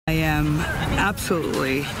am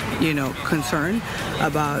absolutely, concerned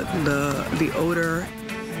about the odor.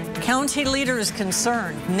 County leaders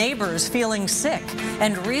concerned, neighbors feeling sick,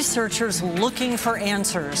 and researchers looking for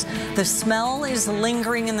answers. The smell is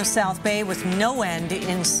lingering in the South Bay with no end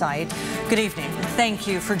in sight. Good evening. Thank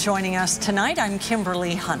you for joining us tonight. I'm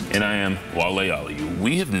Kimberly Hunt. And I am Wale Ali.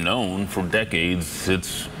 We have known for decades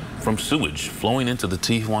it's from sewage flowing into the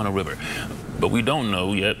Tijuana River. But we don't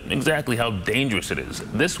know yet exactly how dangerous it is.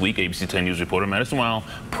 This week, ABC 10 News reporter Madison Weil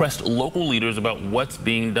pressed local leaders about what's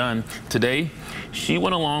being done. Today, she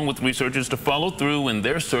went along with researchers to follow through in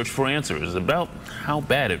their search for answers about how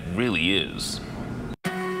bad it really is.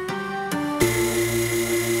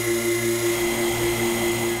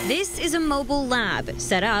 This is a mobile lab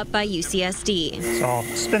set up by UCSD. So I'll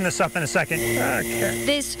spin this up in a second. Okay.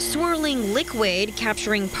 This swirling liquid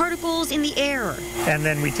capturing particles in the air. And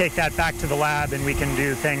then we take that back to the lab and we can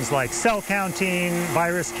do things like cell counting,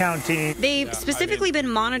 virus counting. They've specifically been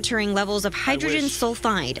monitoring levels of hydrogen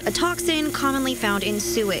sulfide, a toxin commonly found in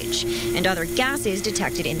sewage, and other gases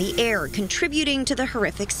detected in the air, contributing to the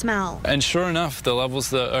horrific smell. And sure enough, the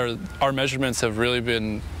levels our measurements have really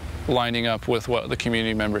been lining up with what the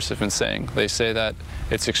community members have been saying. They say that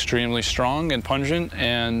it's extremely strong and pungent,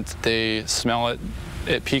 and they smell it.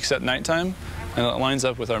 It peaks at nighttime, and it lines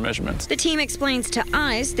up with our measurements. The team explains to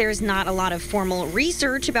us there's not a lot of formal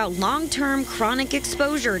research about long-term chronic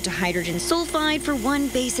exposure to hydrogen sulfide for one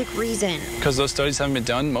basic reason. Because those studies haven't been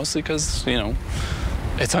done, mostly because,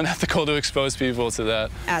 it's unethical to expose people to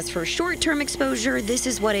that. As for short-term exposure, this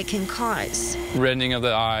is what it can cause. Reddening of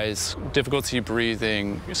the eyes, difficulty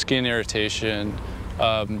breathing, skin irritation,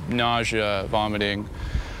 nausea, vomiting.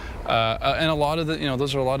 And a lot of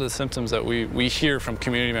those are a lot of the symptoms that we hear from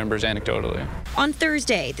community members anecdotally. On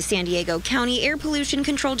Thursday, the San Diego County Air Pollution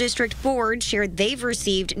Control District Board shared they've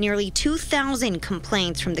received nearly 2,000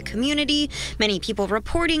 complaints from the community, many people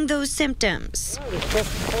reporting those symptoms.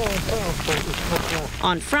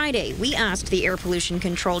 On Friday, we asked the Air Pollution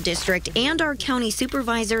Control District and our county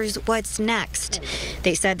supervisors what's next.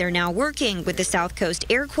 They said they're now working with the South Coast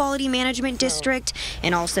Air Quality Management District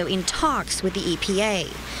and also in talks with the EPA.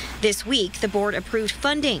 This week, the board approved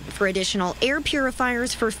funding for additional air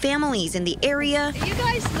purifiers for families in the area. Are you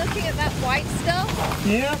guys looking at that white stuff?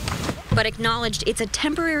 Yeah. But acknowledged it's a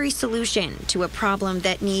temporary solution to a problem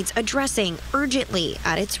that needs addressing urgently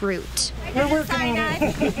at its root. We're working on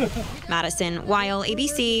it. Madison Weil,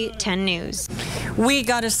 ABC 10 News. We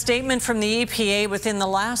got a statement from the EPA within the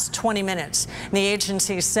last 20 minutes. The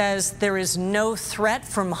agency says there is no threat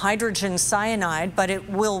from hydrogen cyanide, but it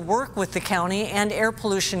will work with the county and Air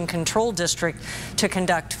Pollution Control District to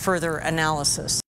conduct further analysis.